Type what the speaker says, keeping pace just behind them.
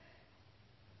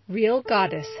Real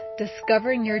Goddess,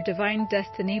 Discovering Your Divine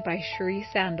Destiny by Cherie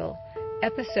Sandel.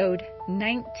 Episode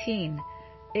 19,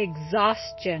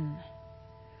 Exhaustion.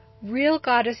 Real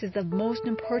Goddess is the most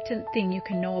important thing you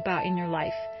can know about in your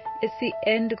life. It's the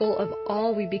end goal of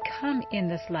all we become in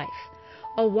this life.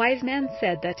 A wise man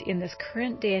said that in this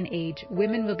current day and age,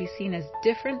 women will be seen as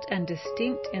different and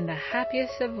distinct in the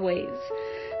happiest of ways,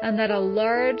 and that a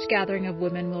large gathering of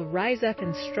women will rise up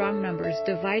in strong numbers,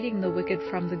 dividing the wicked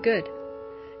from the good.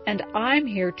 And I'm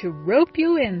here to rope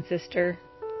you in, sister.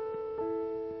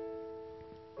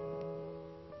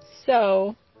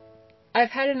 So, I've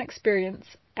had an experience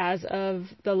as of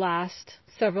the last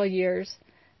several years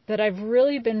that I've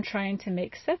really been trying to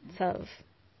make sense of.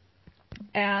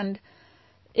 And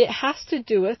it has to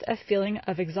do with a feeling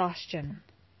of exhaustion.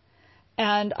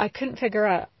 And I couldn't figure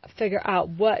out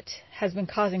what has been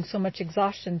causing so much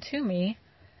exhaustion to me.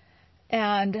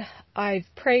 And I've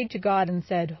prayed to God and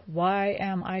said, why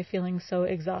am I feeling so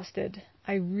exhausted?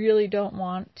 I really don't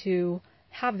want to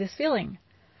have this feeling.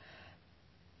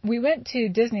 We went to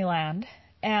Disneyland,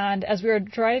 and as we were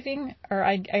driving, or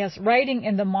I guess riding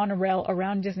in the monorail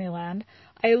around Disneyland,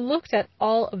 I looked at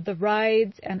all of the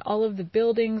rides and all of the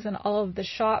buildings and all of the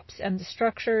shops and the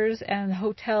structures and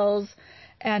hotels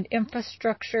and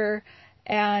infrastructure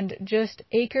and just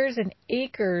acres and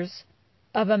acres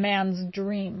of a man's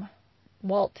dream.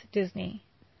 Walt Disney.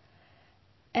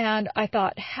 And I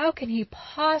thought, how can he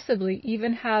possibly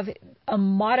even have a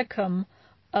modicum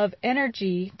of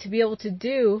energy to be able to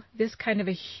do this kind of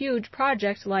a huge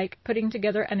project like putting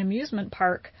together an amusement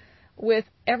park with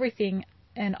everything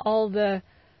and all the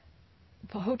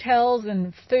hotels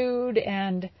and food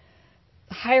and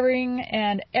hiring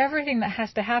and everything that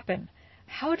has to happen?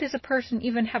 How does a person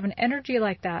even have an energy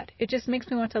like that? It just makes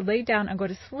me want to lay down and go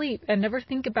to sleep and never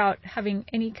think about having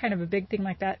any kind of a big thing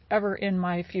like that ever in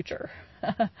my future.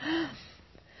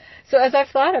 So as I've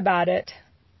thought about it,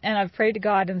 and I've prayed to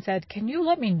God and said, can you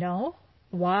let me know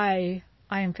why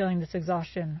I am feeling this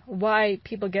exhaustion? Why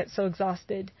people get so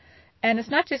exhausted? And it's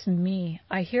not just me.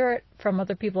 I hear it from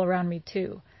other people around me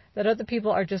too, that other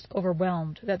people are just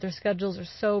overwhelmed, that their schedules are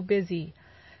so busy,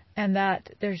 and that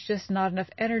there's just not enough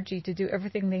energy to do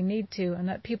everything they need to, and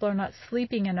that people are not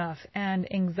sleeping enough,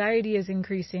 and anxiety is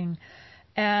increasing,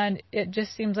 and it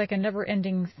just seems like a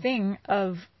never-ending thing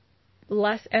of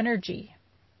less energy.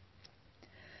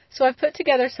 So I've put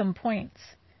together some points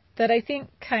that I think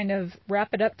kind of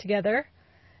wrap it up together,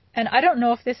 and I don't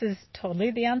know if this is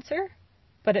totally the answer,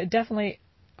 but it definitely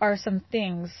are some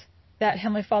things that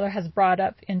Heavenly Father has brought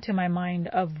up into my mind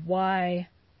of why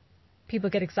people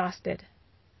get exhausted.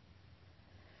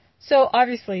 So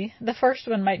obviously, the first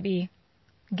one might be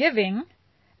giving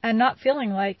and not feeling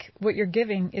like what you're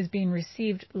giving is being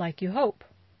received like you hope.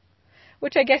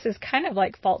 Which I guess is kind of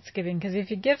like false giving, because if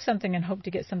you give something and hope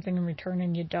to get something in return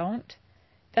and you don't,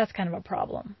 that's kind of a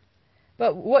problem.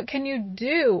 But what can you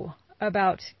do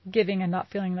about giving and not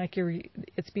feeling like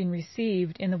it's being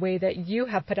received in the way that you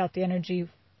have put out the energy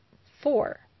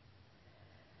for?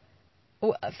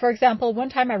 For example,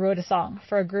 one time I wrote a song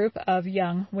for a group of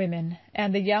young women,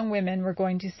 and the young women were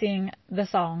going to sing the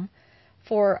song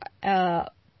for a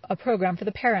program for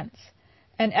the parents.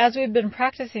 And as we've been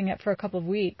practicing it for a couple of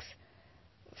weeks,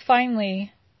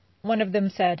 finally, one of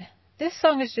them said, this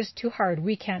song is just too hard,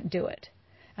 we can't do it.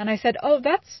 And I said, oh,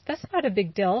 that's not a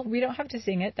big deal. We don't have to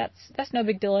sing it. That's no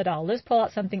big deal at all. Let's pull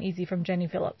out something easy from Jenny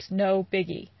Phillips. No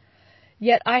biggie.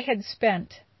 Yet I had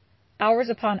spent hours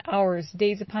upon hours,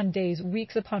 days upon days,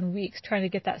 weeks upon weeks trying to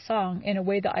get that song in a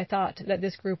way that I thought that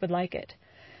this group would like it.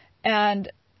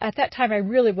 And at that time, I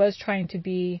really was trying to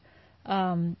be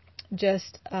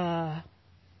just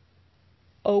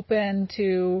open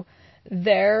to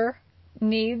their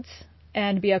needs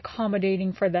and be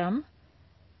accommodating for them.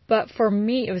 But for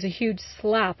me, it was a huge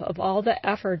slap of all the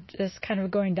effort just kind of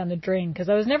going down the drain, because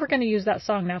I was never going to use that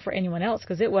song now for anyone else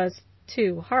because it was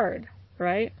too hard,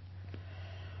 right?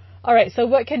 All right, so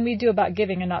what can we do about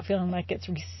giving and not feeling like it's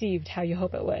received how you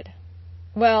hope it would?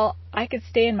 Well, I could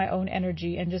stay in my own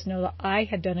energy and just know that I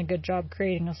had done a good job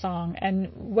creating a song,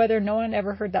 and whether no one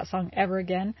ever heard that song ever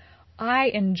again, I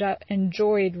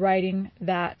enjoyed writing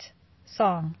that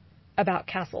song about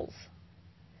castles.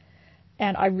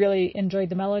 And I really enjoyed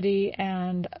the melody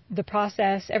and the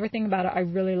process, everything about it I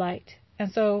really liked.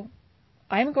 And so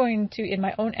I'm going to, in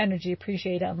my own energy,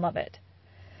 appreciate it and love it.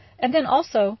 And then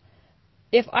also,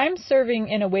 if I'm serving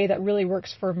in a way that really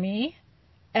works for me,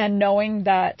 and knowing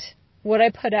that what I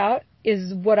put out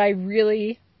is what I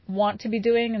really want to be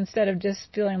doing instead of just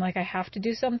feeling like I have to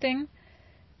do something,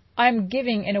 I'm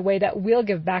giving in a way that will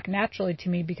give back naturally to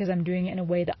me because I'm doing it in a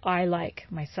way that I like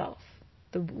myself.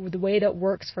 the way that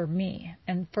works for me.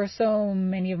 And for so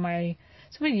many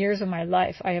years of my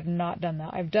life, I have not done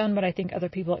that. I've done what I think other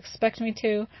people expect me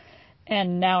to,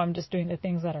 and now I'm just doing the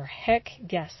things that are heck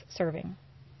yes serving.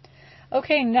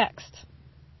 Okay, next.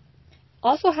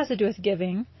 Also has to do with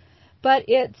giving, but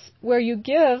it's where you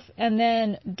give and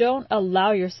then don't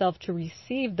allow yourself to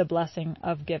receive the blessing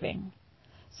of giving.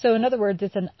 So in other words,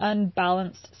 it's an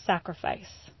unbalanced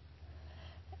sacrifice.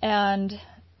 And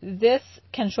this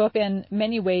can show up in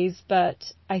many ways, but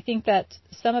I think that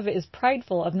some of it is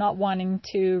prideful of not wanting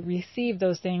to receive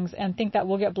those things and think that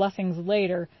we'll get blessings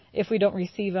later if we don't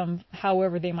receive them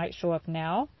however they might show up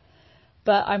now.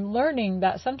 But I'm learning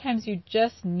that sometimes you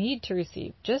just need to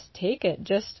receive. Just take it.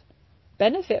 Just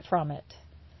benefit from it.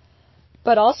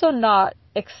 But also not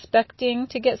expecting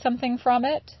to get something from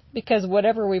it, because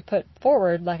whatever we put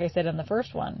forward, like I said in the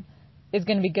first one, is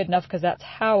going to be good enough because that's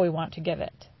how we want to give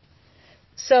it.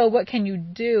 So what can you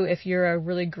do if you're a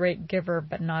really great giver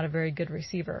but not a very good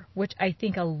receiver? Which I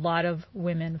think a lot of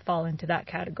women fall into that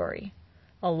category.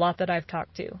 A lot that I've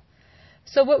talked to.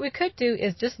 So what we could do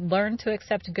is just learn to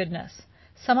accept goodness.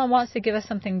 Someone wants to give us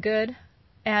something good,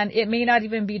 and it may not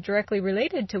even be directly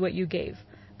related to what you gave.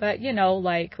 But,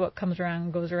 like what comes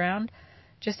around goes around.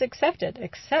 Just accept it.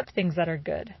 Accept things that are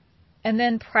good. And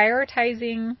then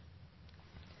prioritizing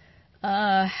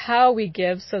how we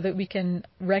give so that we can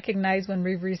recognize when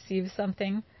we've received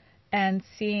something and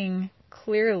seeing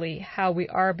clearly how we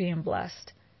are being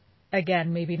blessed.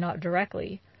 Again, maybe not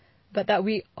directly, but that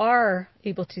we are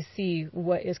able to see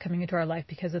what is coming into our life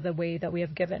because of the way that we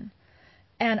have given.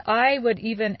 And I would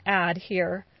even add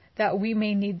here that we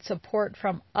may need support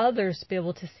from others to be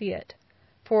able to see it.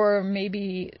 For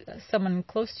maybe someone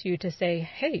close to you to say,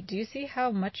 hey, do you see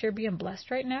how much you're being blessed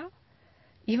right now?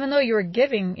 Even though you're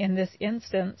giving in this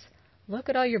instance, look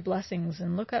at all your blessings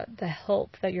and look at the health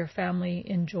that your family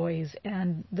enjoys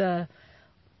and the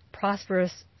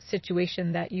prosperous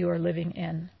situation that you are living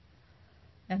in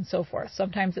and so forth.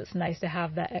 Sometimes it's nice to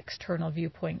have that external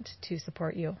viewpoint to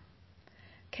support you.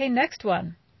 Okay, next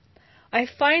one. I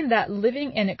find that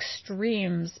living in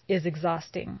extremes is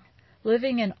exhausting.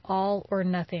 Living in all or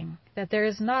nothing. That there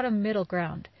is not a middle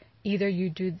ground. Either you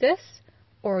do this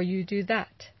or you do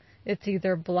that. It's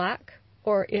either black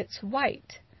or it's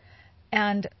white.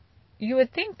 And you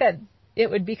would think that it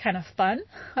would be kind of fun.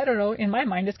 I don't know, in my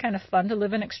mind it's kind of fun to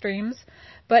live in extremes.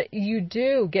 But you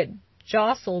do get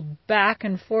jostled back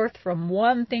and forth from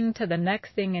one thing to the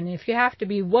next thing, and if you have to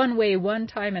be one way one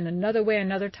time and another way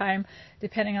another time,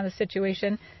 depending on the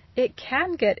situation, it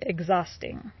can get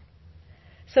exhausting.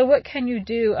 So what can you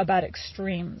do about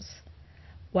extremes?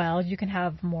 Well, you can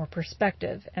have more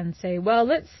perspective and say, well,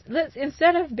 let's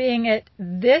instead of being at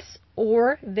this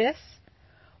or this,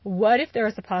 what if there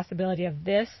was a possibility of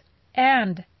this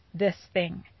and this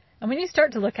thing? And when you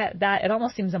start to look at that, it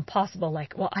almost seems impossible,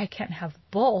 like, well, I can't have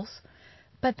both.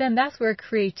 But then that's where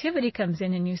creativity comes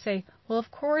in and you say, well, of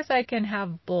course I can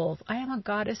have both. I am a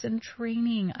goddess in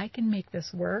training. I can make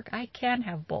this work. I can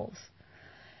have both.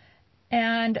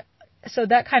 And so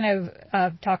that kind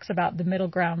of talks about the middle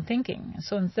ground thinking.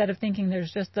 So instead of thinking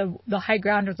there's just the high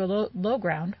ground or the low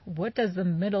ground, what does the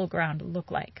middle ground look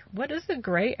like? What does the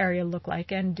gray area look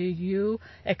like? And do you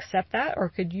accept that? Or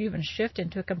could you even shift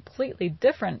into a completely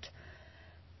different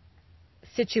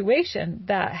situation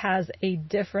that has a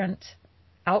different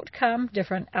outcome,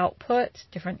 different output,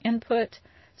 different input,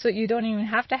 so you don't even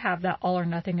have to have that all or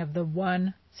nothing of the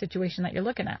one situation that you're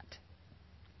looking at.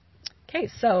 Okay,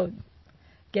 so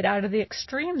get out of the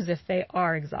extremes if they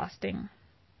are exhausting.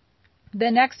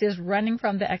 The next is running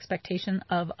from the expectation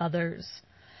of others.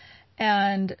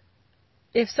 And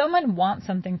if someone wants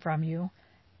something from you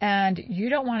and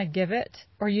you don't want to give it,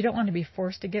 or you don't want to be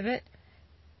forced to give it,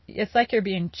 it's like you're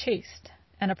being chased.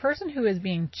 And a person who is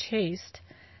being chased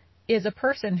is a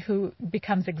person who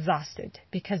becomes exhausted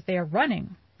because they are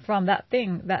running from that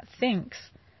thing that thinks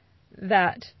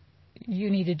that you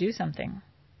need to do something.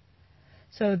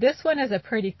 So this one is a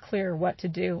pretty clear what to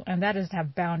do, and that is to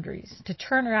have boundaries, to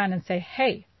turn around and say,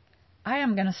 hey, I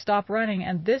am going to stop running,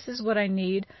 and this is what I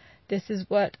need. This is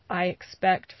what I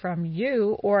expect from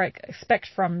you, or expect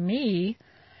from me,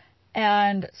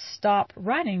 and stop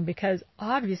running, because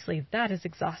obviously that is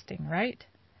exhausting, right?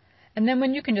 And then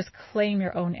when you can just claim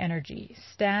your own energy,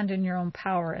 stand in your own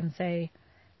power and say,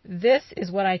 this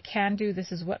is what I can do,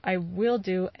 this is what I will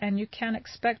do, and you can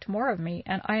expect more of me,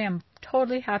 and I am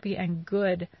totally happy and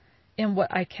good in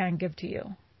what I can give to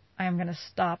you. I am going to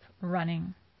stop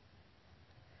running.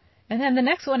 And then the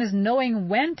next one is knowing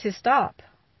when to stop.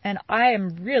 And I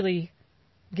am really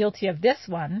guilty of this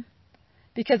one.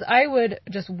 because I would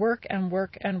just work and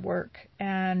work and work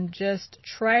and just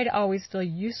try to always feel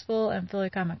useful and feel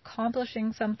like I'm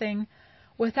accomplishing something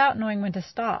without knowing when to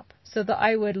stop. So that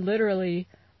I would literally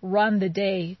run the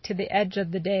day to the edge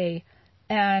of the day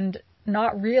and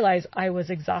not realize I was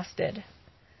exhausted.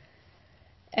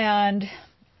 And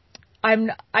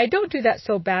I don't do that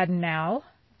so bad now,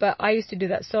 but I used to do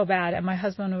that so bad, and my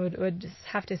husband would just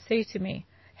have to say to me,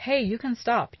 hey, you can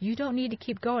stop. You don't need to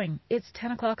keep going. It's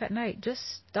 10 o'clock at night. Just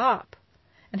stop.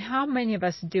 And how many of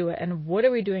us do it? And what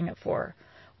are we doing it for?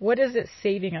 What is it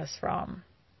saving us from?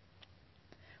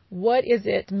 What is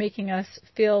it making us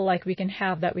feel like we can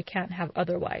have that we can't have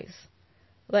otherwise?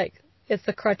 Like, it's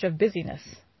the crutch of busyness.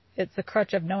 It's the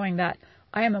crutch of knowing that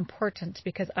I am important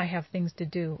because I have things to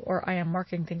do, or I am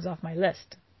marking things off my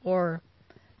list, or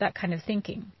that kind of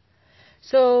thinking.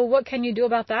 So what can you do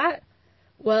about that?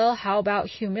 Well, how about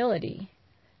humility?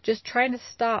 Just trying to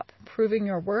stop proving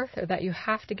your worth, or that you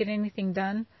have to get anything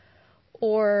done,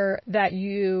 or that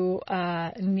you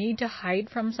need to hide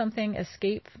from something,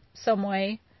 escape some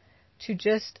way, to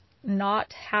just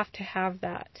not have to have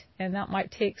that. And that might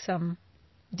take some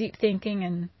deep thinking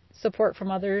and support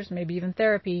from others, maybe even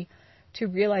therapy, to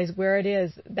realize where it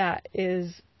is that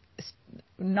is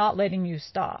not letting you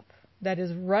stop, that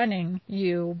is running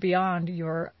you beyond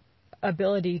your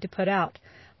ability to put out.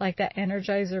 Like that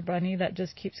Energizer bunny that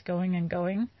just keeps going and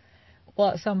going. Well,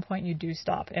 at some point you do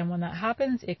stop. And when that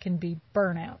happens, it can be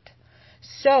burnout.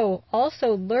 So also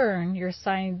learn your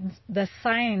signs, the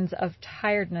signs of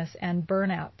tiredness and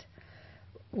burnout,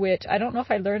 which I don't know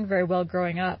if I learned very well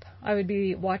growing up. I would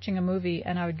be watching a movie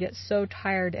and I would get so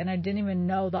tired and I didn't even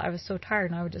know that I was so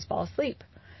tired and I would just fall asleep.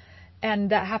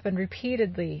 And that happened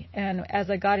repeatedly. And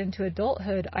as I got into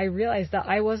adulthood, I realized that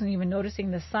I wasn't even noticing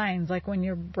the signs, like when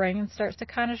your brain starts to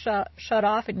kind of shut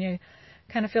off and you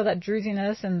kind of feel that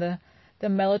drowsiness and the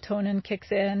melatonin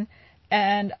kicks in.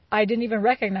 And I didn't even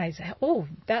recognize, oh,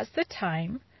 that's the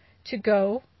time to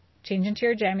go change into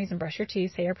your jammies and brush your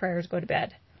teeth, say your prayers, go to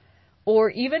bed. Or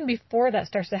even before that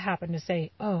starts to happen, to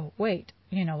say, oh, wait,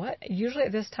 you know what? Usually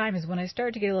at this time is when I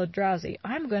start to get a little drowsy.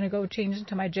 I'm going to go change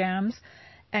into my jams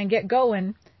and get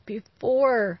going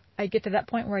before I get to that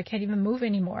point where I can't even move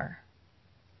anymore.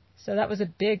 So that was a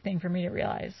big thing for me to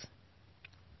realize.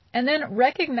 And then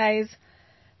recognize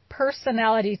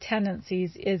personality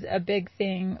tendencies is a big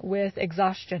thing with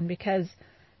exhaustion, because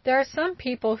there are some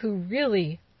people who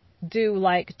really do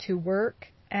like to work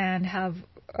and have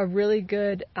a really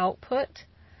good output,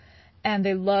 and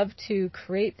they love to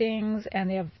create things and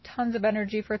they have tons of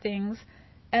energy for things.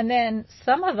 And then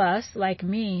some of us, like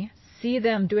me, see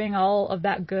them doing all of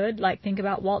that good, like think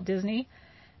about Walt Disney,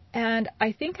 and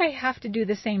I think I have to do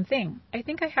the same thing. I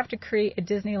think I have to create a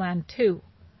Disneyland too,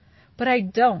 but I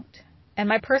don't. And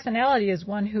my personality is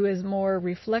one who is more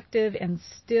reflective and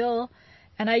still,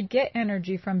 and I get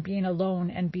energy from being alone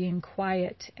and being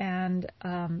quiet and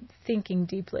thinking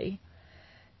deeply.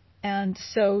 And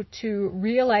so to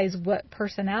realize what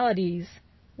personalities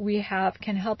we have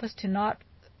can help us to not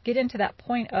get into that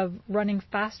point of running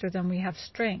faster than we have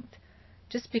strength.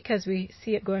 Just because we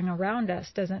see it going around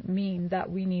us doesn't mean that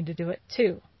we need to do it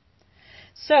too.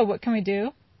 So what can we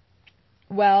do?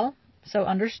 Well, so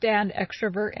understand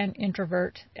extrovert and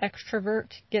introvert.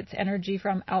 Extrovert gets energy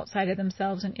from outside of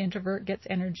themselves, and introvert gets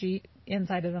energy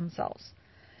inside of themselves.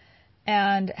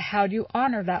 And how do you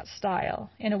honor that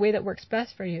style in a way that works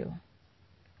best for you?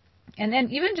 And then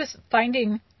even just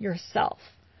finding yourself.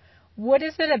 What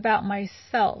is it about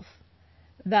myself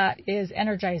that is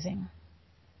energizing?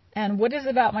 And what is it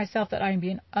about myself that I'm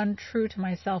being untrue to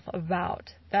myself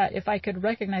about? That if I could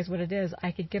recognize what it is,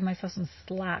 I could give myself some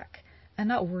slack and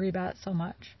not worry about it so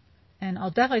much. And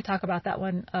I'll definitely talk about that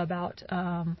one, about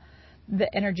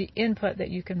the energy input that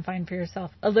you can find for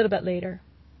yourself a little bit later.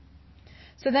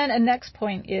 So then a next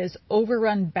point is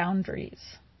overrun boundaries.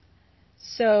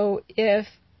 So if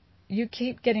you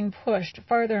keep getting pushed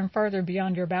farther and farther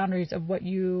beyond your boundaries of what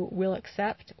you will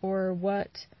accept or what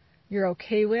you're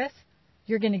okay with,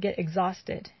 you're going to get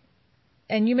exhausted.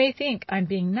 And you may think, I'm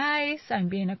being nice, I'm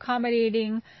being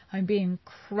accommodating, I'm being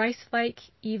Christ-like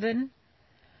even.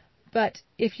 But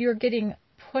if you're getting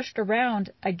pushed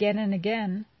around again and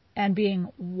again and being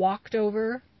walked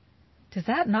over, does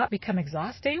that not become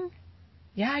exhausting?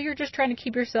 Yeah, you're just trying to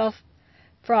keep yourself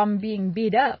from being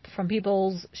beat up from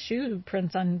people's shoe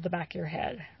prints on the back of your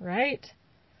head, right?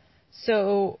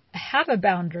 So have a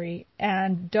boundary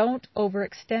and don't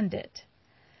overextend it.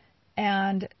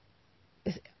 And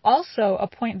also a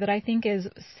point that I think is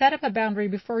set up a boundary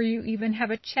before you even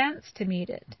have a chance to meet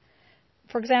it.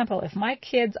 For example, if my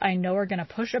kids I know are going to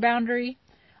push a boundary,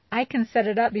 I can set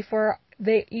it up before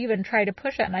they even try to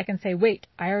push it, and I can say, wait,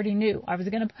 I already knew. I was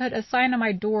going to put a sign on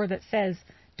my door that says,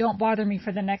 don't bother me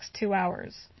for the next 2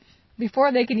 hours,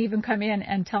 before they can even come in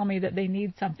and tell me that they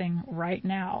need something right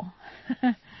now.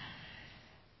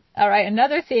 All right,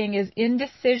 another thing is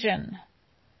indecision.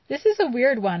 This is a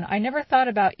weird one. I never thought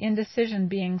about indecision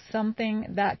being something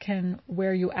that can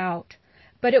wear you out.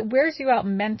 But it wears you out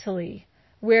mentally,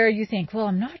 where you think, well,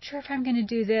 I'm not sure if I'm going to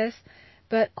do this,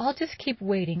 but I'll just keep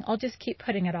waiting. I'll just keep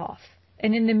putting it off.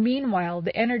 And in the meanwhile,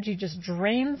 the energy just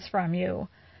drains from you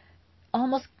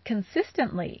almost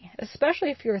consistently,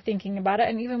 especially if you're thinking about it.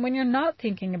 And even when you're not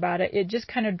thinking about it, it just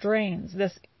kind of drains.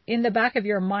 This, in the back of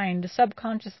your mind,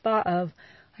 subconscious thought of,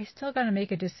 I still got to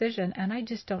make a decision, and I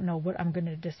just don't know what I'm going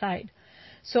to decide.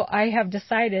 So I have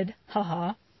decided,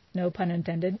 no pun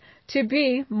intended, to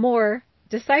be more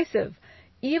decisive.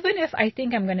 Even if I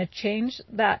think I'm going to change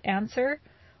that answer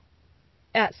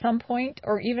at some point,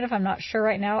 or even if I'm not sure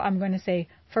right now, I'm going to say,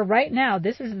 for right now,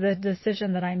 this is the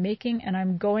decision that I'm making, and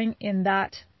I'm going in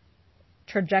that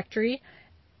trajectory,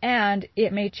 and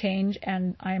it may change,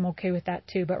 and I'm okay with that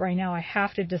too. But right now, I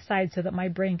have to decide so that my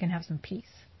brain can have some peace.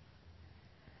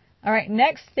 All right,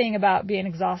 next thing about being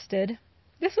exhausted.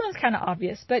 This one's kind of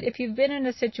obvious, but if you've been in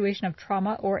a situation of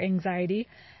trauma or anxiety,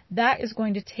 that is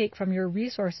going to take from your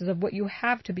resources of what you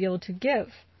have to be able to give.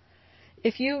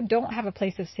 If you don't have a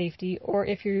place of safety, or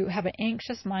if you have an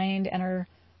anxious mind and are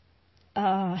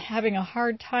having a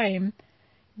hard time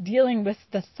dealing with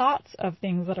the thoughts of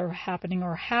things that are happening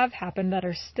or have happened that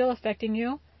are still affecting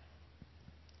you,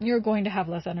 you're going to have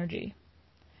less energy.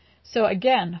 So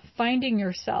again, finding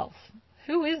yourself.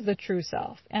 Who is the true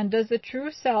self? And does the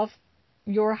true self,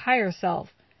 your higher self,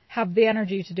 have the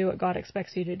energy to do what God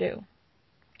expects you to do?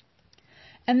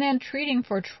 And then treating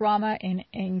for trauma and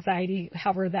anxiety,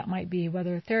 however that might be,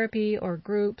 whether therapy or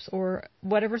groups or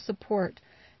whatever support,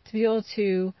 to be able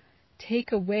to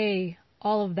take away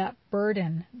all of that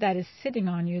burden that is sitting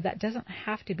on you that doesn't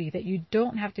have to be, that you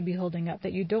don't have to be holding up,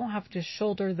 that you don't have to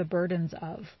shoulder the burdens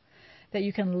of, that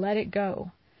you can let it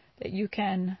go, that you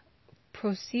can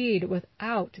proceed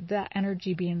without that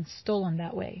energy being stolen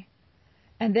that way.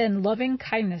 And then loving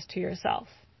kindness to yourself.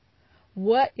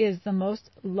 What is the most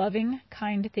loving,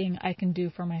 kind thing I can do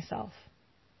for myself?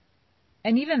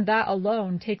 And even that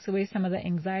alone takes away some of the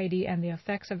anxiety and the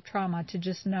effects of trauma, to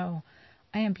just know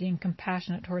I am being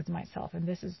compassionate towards myself, and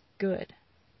this is good.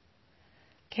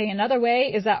 Okay, another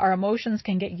way is that our emotions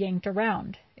can get yanked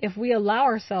around. If we allow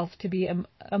ourselves to be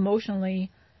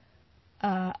emotionally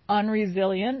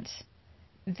unresilient,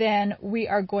 then we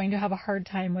are going to have a hard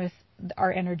time with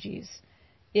our energies.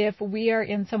 If we are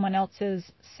in someone else's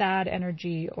sad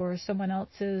energy or someone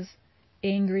else's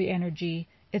angry energy,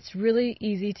 it's really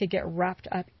easy to get wrapped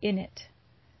up in it.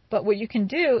 But what you can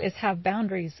do is have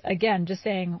boundaries. Again, just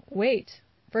saying, wait.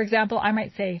 For example, I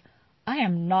might say, I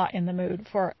am not in the mood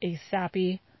for a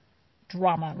sappy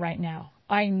drama right now.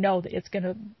 I know that it's going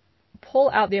to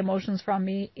pull out the emotions from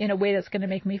me in a way that's going to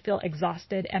make me feel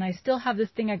exhausted, and I still have this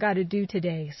thing I got to do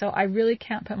today, so I really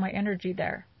can't put my energy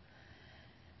there.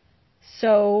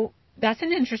 So that's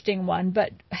an interesting one,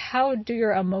 but how do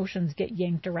your emotions get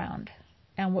yanked around?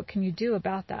 And what can you do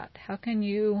about that? How can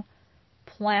you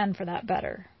plan for that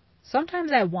better?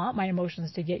 Sometimes I want my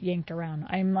emotions to get yanked around.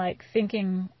 I'm like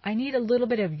thinking, I need a little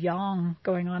bit of yang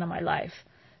going on in my life.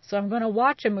 So I'm going to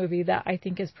watch a movie that I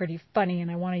think is pretty funny,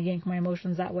 and I want to yank my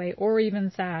emotions that way, or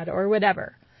even sad, or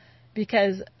whatever.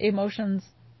 Because emotions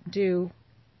do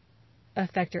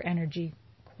affect your energy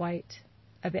quite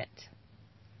a bit.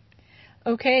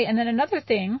 Okay, and then another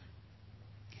thing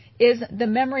is the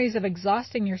memories of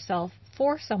exhausting yourself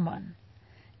for someone.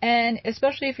 And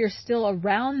especially if you're still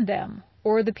around them,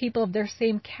 or the people of their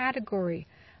same category.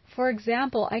 For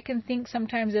example, I can think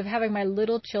sometimes of having my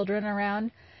little children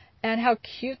around, and how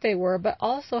cute they were, but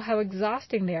also how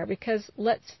exhausting they are, because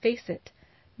let's face it,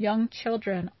 young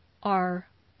children are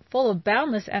full of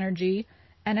boundless energy,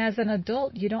 and as an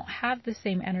adult, you don't have the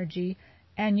same energy,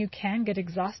 and you can get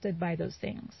exhausted by those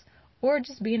things. Or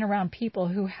just being around people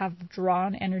who have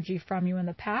drawn energy from you in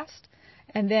the past,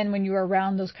 and then when you're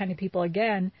around those kind of people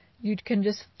again, you can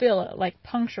just feel it like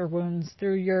puncture wounds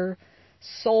through your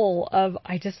soul of,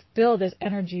 I just feel this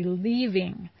energy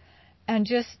leaving, and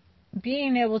just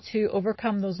being able to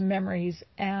overcome those memories.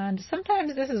 And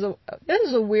sometimes this is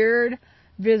a weird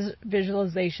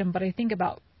visualization, but I think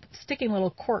about sticking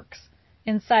little corks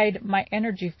inside my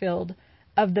energy field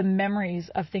of the memories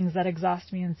of things that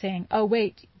exhaust me, and saying, oh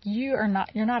wait, you're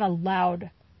not allowed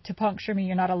to puncture me,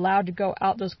 you're not allowed to go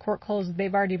out those cork holes,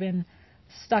 they've already been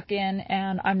stuck in,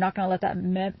 and I'm not going to let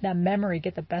that memory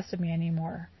get the best of me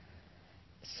anymore.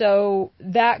 So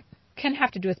that can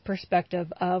have to do with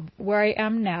perspective of where I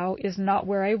am now is not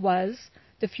where I was.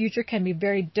 The future can be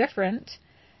very different.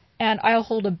 And I'll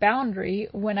hold a boundary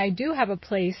when I do have a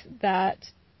place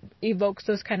that evokes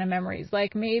those kind of memories.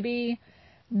 Like maybe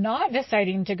not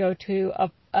deciding to go to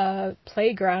a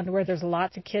playground where there's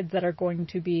lots of kids that are going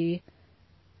to be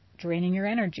draining your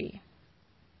energy.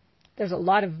 There's a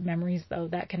lot of memories, though,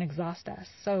 that can exhaust us.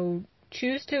 So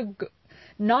choose to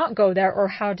not go there or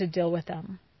how to deal with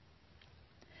them.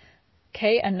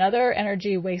 Okay, another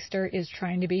energy waster is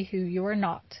trying to be who you are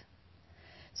not.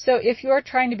 So if you're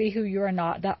trying to be who you are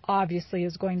not, that obviously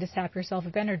is going to sap yourself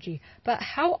of energy. But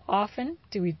how often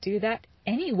do we do that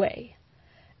anyway?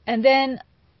 And then,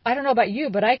 I don't know about you,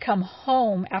 but I come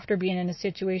home after being in a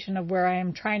situation of where I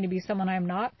am trying to be someone I'm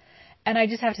not, and I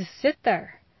just have to sit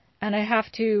there, and I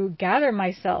have to gather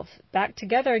myself back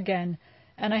together again,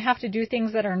 and I have to do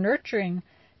things that are nurturing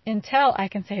until I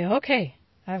can say, okay,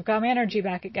 I've got my energy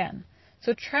back again.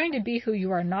 So trying to be who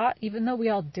you are not, even though we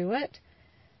all do it,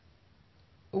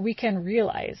 we can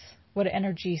realize what an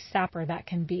energy sapper that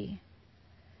can be.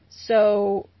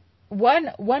 So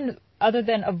one other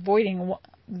than avoiding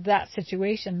that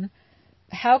situation,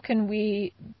 how can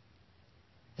we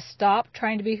stop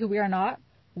trying to be who we are not?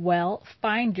 Well,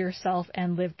 find yourself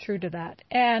and live true to that.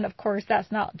 And of course, that's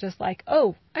not just like,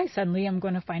 oh, I suddenly am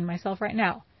going to find myself right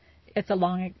now. It's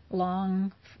a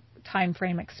long time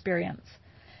frame experience.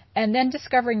 And then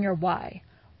discovering your why.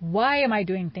 Why am I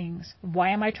doing things? Why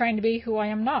am I trying to be who I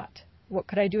am not? What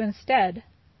could I do instead?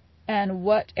 And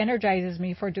what energizes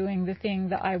me for doing the thing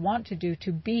that I want to do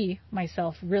to be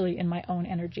myself really in my own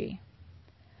energy?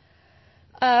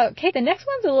 Okay, the next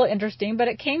one's a little interesting, but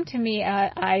it came to me,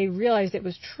 I realized it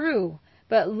was true.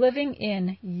 But living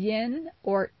in yin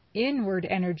or inward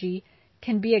energy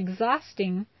can be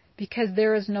exhausting because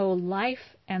there is no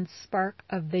life and spark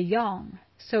of the yang.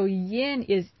 So yin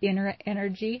is inner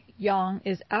energy, yang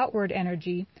is outward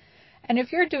energy. And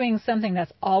if you're doing something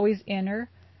that's always inner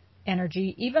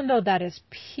energy, even though that is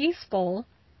peaceful,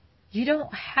 you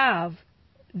don't have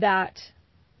that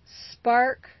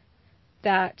spark,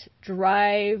 that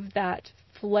drive, that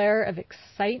flare of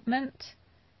excitement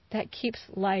that keeps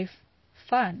life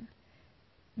fun.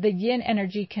 The yin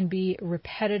energy can be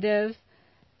repetitive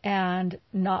and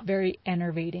not very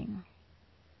enervating.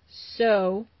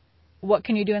 So, what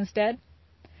can you do instead?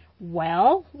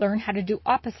 Well, learn how to do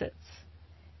opposites.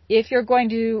 If you're going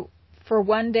to, for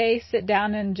one day, sit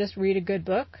down and just read a good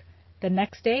book, the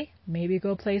next day, maybe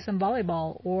go play some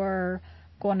volleyball or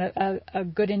go on a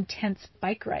good intense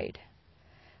bike ride.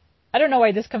 I don't know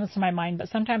why this comes to my mind, but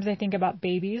sometimes I think about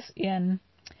babies when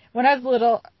I was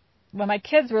little, when my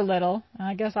kids were little, and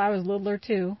I guess I was littler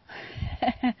too,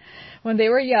 when they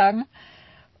were young,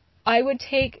 I would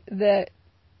take the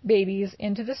babies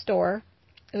into the store,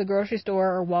 the grocery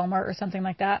store or Walmart or something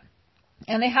like that,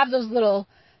 and they have those little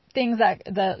things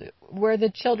where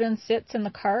the children sits in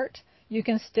the cart. You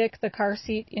can stick the car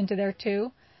seat into there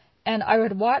too. And I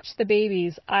would watch the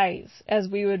babies' eyes as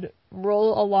we would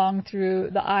roll along through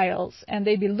the aisles, and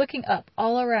they'd be looking up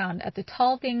all around at the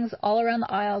tall things all around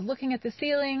the aisles, looking at the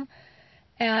ceiling.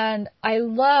 And I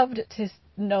loved to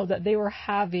know that they were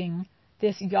having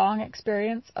this yang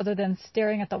experience other than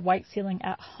staring at the white ceiling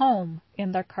at home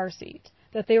in their car seat.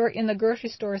 That they were in the grocery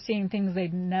store seeing things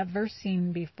they'd never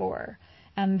seen before.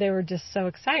 And they were just so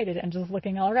excited and just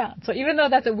looking all around. So even though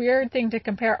that's a weird thing to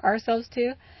compare ourselves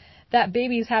to, that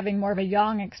baby's having more of a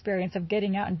yang experience of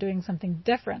getting out and doing something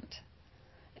different.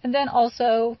 And then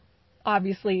also,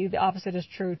 obviously, the opposite is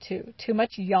true too. Too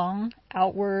much yang,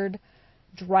 outward,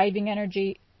 driving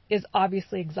energy is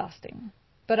obviously exhausting.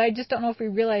 But I just don't know if we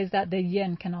realize that the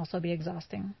yin can also be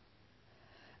exhausting.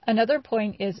 Another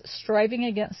point is striving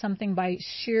against something by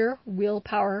sheer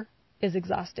willpower is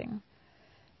exhausting.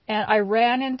 And I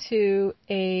ran into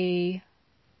a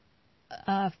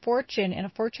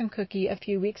fortune cookie a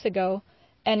few weeks ago,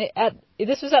 and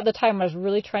this was at the time I was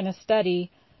really trying to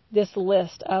study this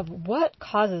list of what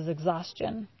causes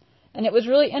exhaustion. And it was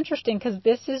really interesting because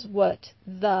this is what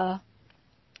the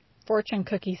fortune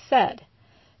cookie said.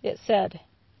 It said,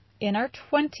 in our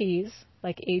 20s,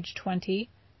 like age 20,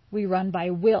 we run by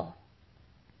will.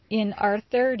 In our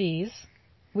 30s,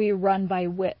 we run by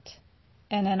wit.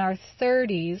 And in our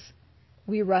 30s,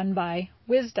 we run by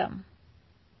wisdom.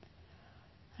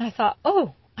 And I thought,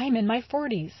 oh, I'm in my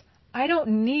 40s. I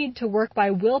don't need to work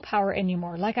by willpower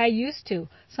anymore like I used to.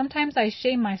 Sometimes I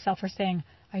shame myself for saying,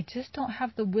 I just don't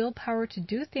have the willpower to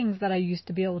do things that I used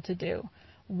to be able to do.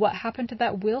 What happened to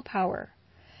that willpower?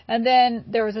 And then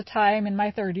there was a time in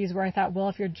my 30s where I thought, well,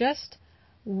 if you're just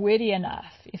witty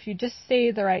enough, if you just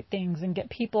say the right things and get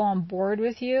people on board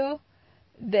with you,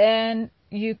 then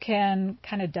you can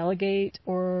kind of delegate,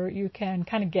 or you can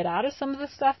kind of get out of some of the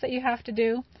stuff that you have to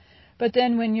do. But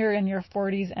then when you're in your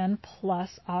 40s and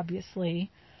plus, obviously,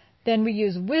 then we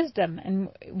use wisdom and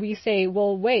we say,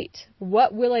 well, wait,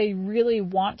 what will I really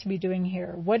want to be doing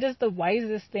here? What is the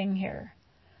wisest thing here?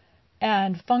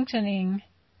 And functioning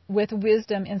with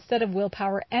wisdom instead of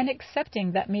willpower, and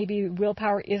accepting that maybe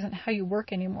willpower isn't how you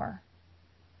work anymore.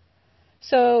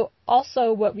 So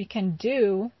also what we can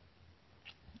do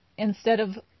instead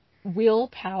of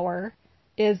willpower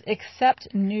is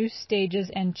accept new stages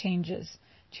and changes.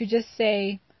 To just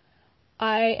say,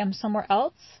 I am somewhere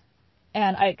else,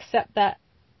 and I accept that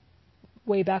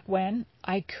way back when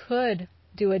I could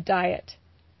do a diet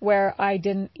where I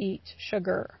didn't eat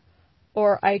sugar,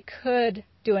 or I could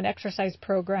do an exercise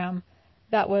program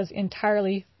that was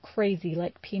entirely crazy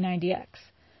like P90X.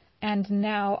 And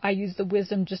now I use the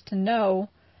wisdom just to know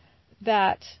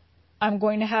that I'm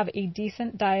going to have a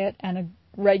decent diet and a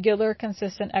regular,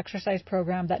 consistent exercise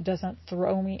program that doesn't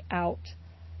throw me out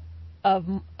of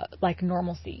like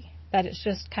normalcy. That it's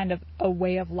just kind of a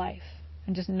way of life.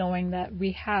 And just knowing that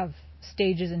we have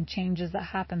stages and changes that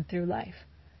happen through life.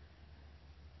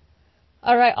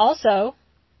 All right, also,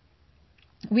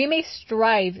 we may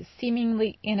strive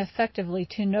seemingly ineffectively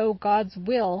to know God's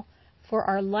will for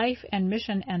our life and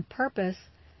mission and purpose.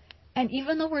 And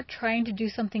even though we're trying to do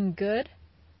something good,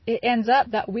 it ends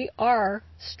up that we are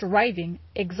striving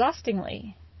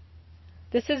exhaustingly.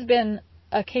 This has been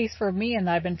a case for me, and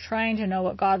I've been trying to know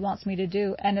what God wants me to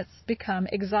do, and it's become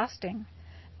exhausting.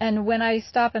 And when I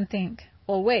stop and think,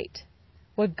 well, wait,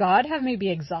 would God have me be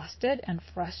exhausted and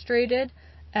frustrated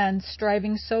and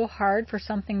striving so hard for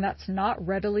something that's not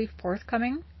readily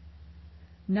forthcoming?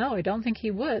 No, I don't think He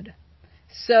would.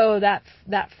 So that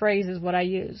phrase is what I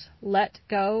use. Let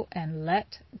go and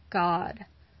let God.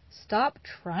 Stop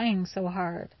trying so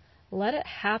hard. Let it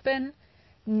happen.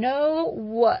 Know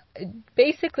what,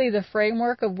 basically the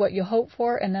framework of what you hope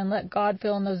for, and then let God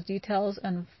fill in those details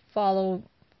and follow,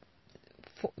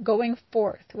 going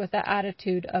forth with that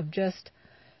attitude of just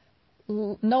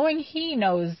knowing He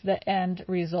knows the end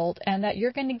result and that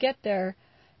you're going to get there,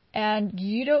 and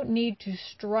you don't need to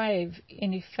strive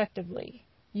ineffectively.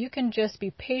 You can just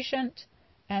be patient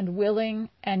and willing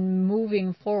and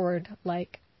moving forward,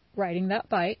 like riding that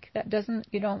bike.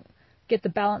 You don't get the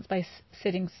balance by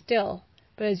sitting still,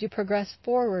 but as you progress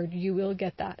forward, you will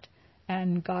get that,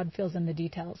 and God fills in the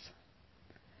details.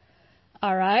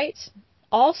 All right.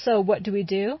 Also, what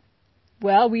do?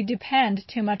 Well, we depend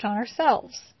too much on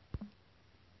ourselves.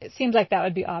 It seems like that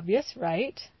would be obvious,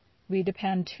 right? We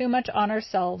depend too much on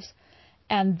ourselves,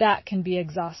 and that can be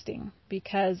exhausting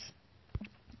because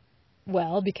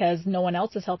no one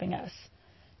else is helping us.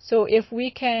 So if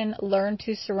we can learn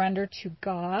to surrender to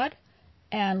God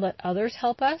and let others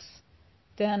help us,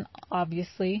 then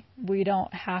obviously we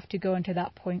don't have to go into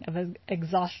that point of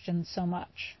exhaustion so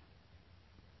much.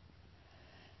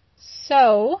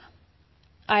 So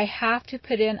I have to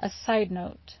put in a side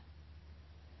note.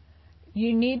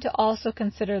 You need to also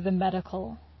consider the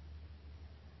medical.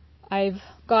 I've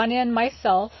gone in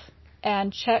myself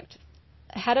and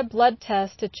had a blood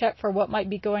test to check for what might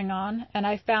be going on, and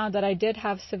I found that I did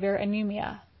have severe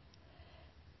anemia.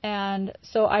 And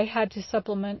so I had to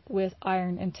supplement with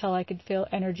iron until I could feel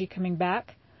energy coming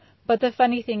back. But the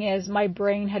funny thing is, my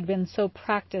brain had been so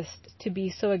practiced to be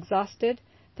so exhausted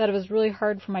that it was really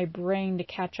hard for my brain to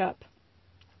catch up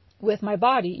with my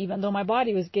body. Even though my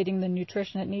body was getting the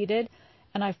nutrition it needed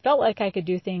and I felt like I could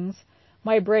do things,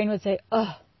 my brain would say,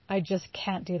 I just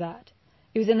can't do that.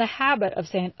 It was in the habit of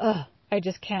saying, I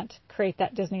just can't create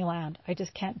that Disneyland. I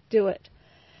just can't do it.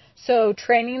 So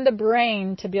training the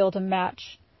brain to be able to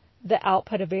match the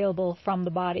output available from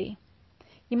the body.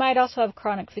 You might also have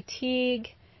chronic fatigue.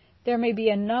 There may be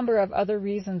a number of other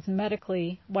reasons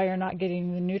medically why you're not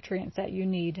getting the nutrients that you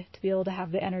need to be able to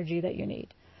have the energy that you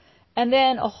need. And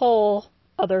then a whole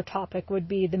other topic would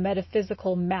be the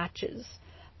metaphysical matches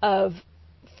of,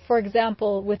 for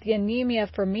example, with the anemia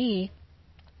for me,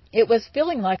 it was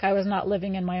feeling like I was not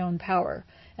living in my own power.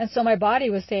 And so my body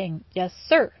was saying, yes,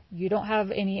 sir, you don't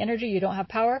have any energy, you don't have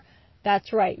power.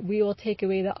 That's right. We will take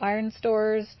away the iron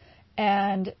stores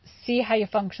and see how you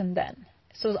function then.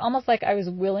 So it was almost like I was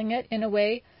willing it in a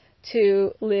way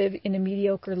to live in a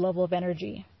mediocre level of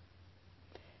energy.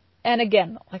 And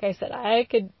again, like I said, I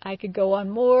could go on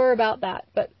more about that,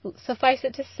 but suffice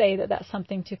it to say that that's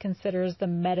something to consider as the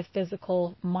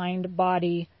metaphysical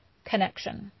mind-body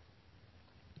connection.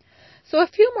 So a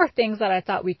few more things that I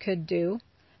thought we could do,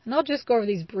 and I'll just go over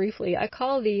these briefly. I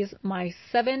call these my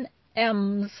 7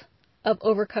 M's of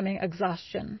overcoming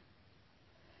exhaustion.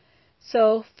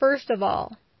 So first of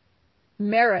all,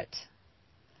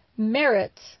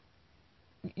 Merit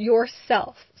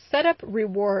yourself. Set up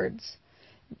rewards.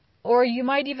 Or you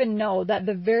might even know that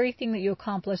the very thing that you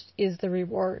accomplished is the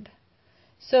reward.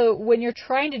 So when you're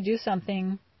trying to do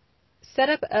something, set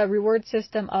up a reward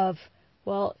system of,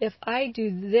 well, if I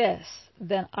do this,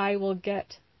 then I will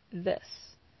get this.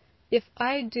 If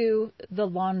I do the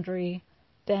laundry,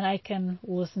 then I can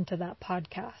listen to that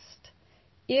podcast.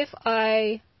 If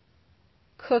I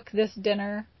cook this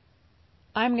dinner,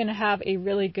 I'm going to have a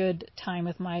really good time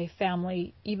with my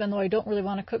family. Even though I don't really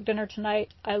want to cook dinner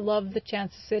tonight, I love the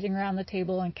chance of sitting around the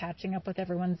table and catching up with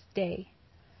everyone's day.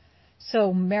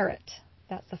 So merit.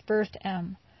 That's the first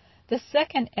M. The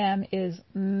second M is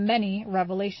many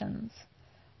revelations.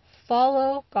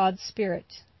 Follow God's Spirit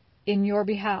in your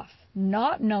behalf,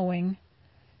 not knowing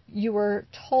you were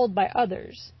told by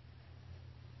others,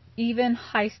 even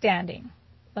high standing.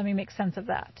 Let me make sense of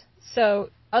that.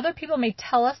 So other people may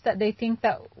tell us that they think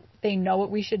that they know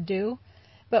what we should do,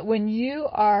 but when you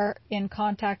are in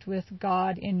contact with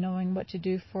God in knowing what to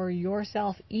do for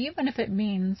yourself, even if it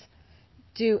means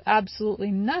do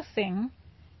absolutely nothing,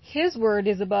 His word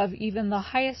is above even the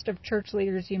highest of church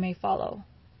leaders you may follow.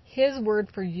 His word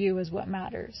for you is what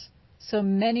matters. So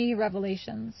many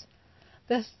revelations.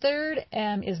 The third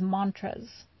M is mantras.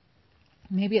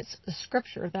 Maybe it's a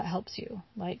scripture that helps you,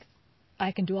 like,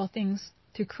 I can do all things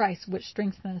through Christ, which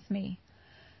strengtheneth me.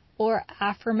 Or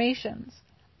affirmations.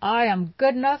 I am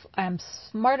good enough, I am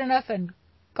smart enough, and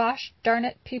gosh darn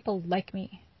it, people like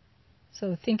me.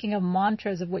 So thinking of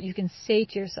mantras of what you can say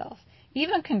to yourself.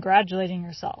 Even congratulating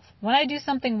yourself. When I do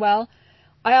something well,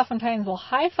 I oftentimes will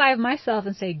high-five myself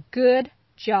and say, good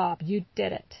job, you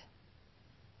did it.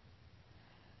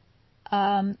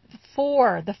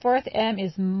 4, the fourth M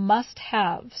is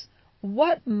must-haves.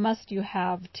 What must you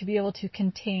have to be able to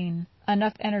contain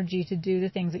enough energy to do the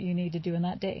things that you need to do in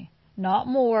that day? Not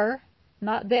more,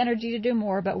 not the energy to do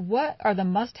more, but what are the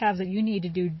must-haves that you need to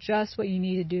do just what you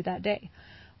need to do that day?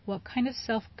 What kind of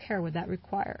self-care would that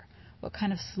require? What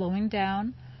kind of slowing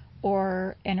down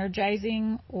or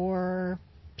energizing or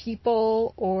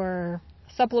people or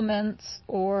supplements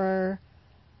or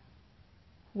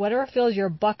whatever fills your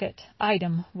bucket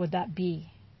item would that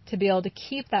be to be able to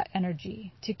keep that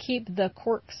energy, to keep the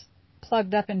corks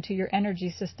plugged up into your energy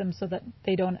system so that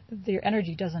your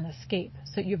energy doesn't escape,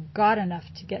 so you've got enough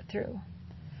to get through.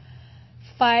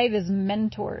 5 is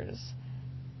mentors.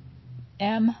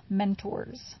 M,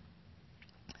 mentors.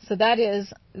 So that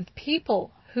is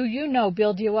people who you know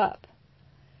build you up.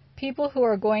 People who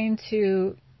are going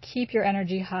to keep your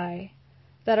energy high,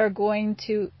 that are going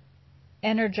to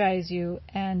energize you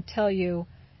and tell you,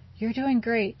 you're doing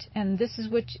great, and this is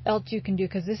what else you can do,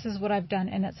 because this is what I've done,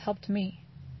 and it's helped me.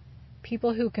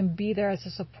 People who can be there as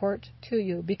a support to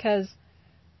you, because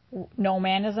no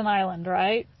man is an island,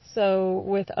 right? So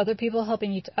with other people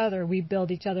helping each other, we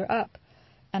build each other up.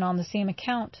 And on the same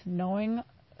account, knowing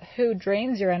who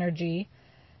drains your energy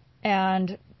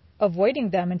and avoiding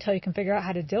them until you can figure out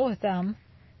how to deal with them,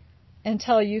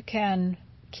 until you can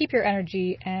keep your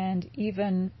energy and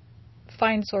even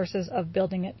find sources of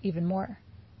building it even more.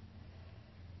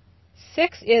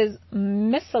 6 is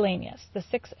miscellaneous. The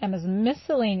 6M is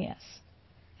miscellaneous.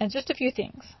 And just a few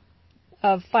things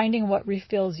of finding what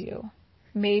refills you.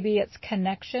 Maybe it's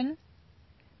connection.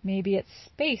 Maybe it's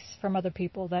space from other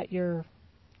people that you're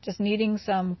just needing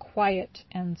some quiet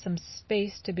and some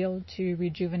space to be able to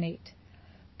rejuvenate.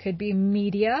 Could be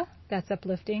media that's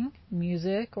uplifting,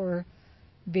 music or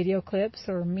video clips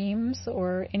or memes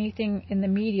or anything in the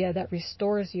media that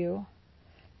restores you.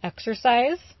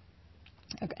 Exercise.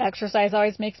 Exercise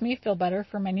always makes me feel better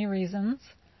for many reasons.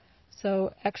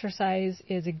 So exercise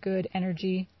is a good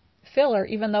energy filler,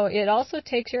 even though it also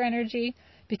takes your energy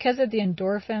because of the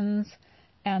endorphins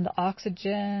and the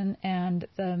oxygen and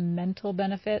the mental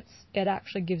benefits. It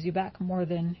actually gives you back more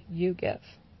than you give.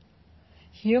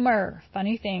 Humor,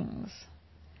 funny things,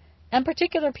 and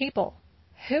particular people.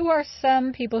 Who are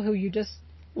some people who you just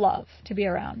love to be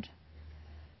around?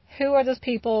 Who are those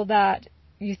people that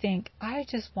you think, I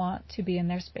just want to be in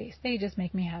their space? They just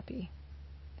make me happy.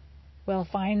 Well,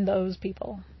 find those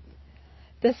people.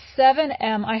 The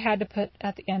 7M I had to put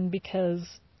at the end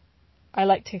because I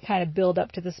like to kind of build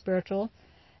up to the spiritual.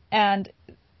 And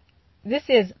this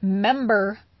is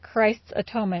member Christ's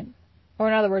atonement. Or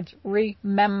in other words,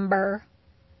 remember.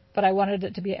 But I wanted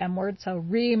it to be an M word, so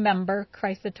remember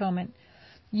Christ's atonement.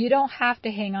 You don't have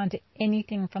to hang on to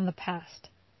anything from the past.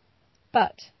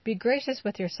 But be gracious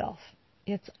with yourself.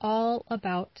 It's all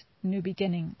about new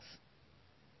beginnings.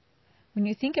 When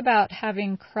you think about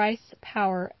having Christ's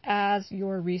power as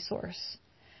your resource,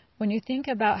 when you think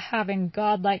about having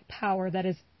godlike power that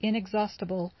is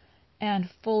inexhaustible and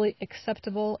fully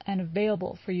acceptable and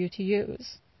available for you to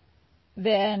use,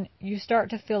 then you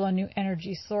start to feel a new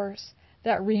energy source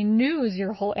that renews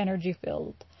your whole energy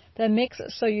field, that makes it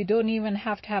so you don't even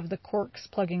have to have the corks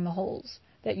plugging the holes,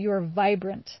 that you are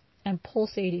vibrant and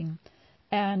pulsating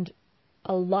and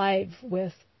alive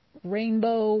with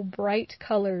rainbow bright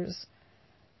colors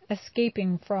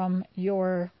escaping from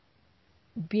your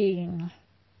being.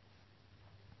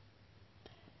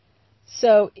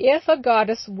 So if a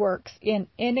goddess works in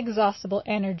inexhaustible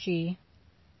energy,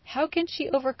 how can she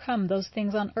overcome those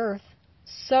things on earth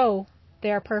so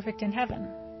they are perfect in heaven?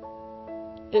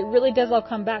 It really does all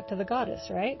come back to the goddess,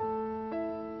 right?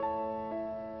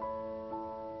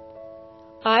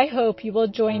 I hope you will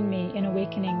join me in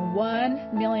awakening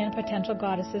 1 million potential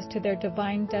goddesses to their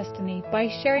divine destiny by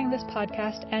sharing this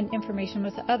podcast and information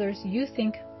with others you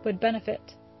think would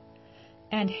benefit.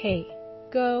 And hey,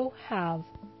 go have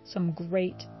some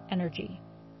great energy.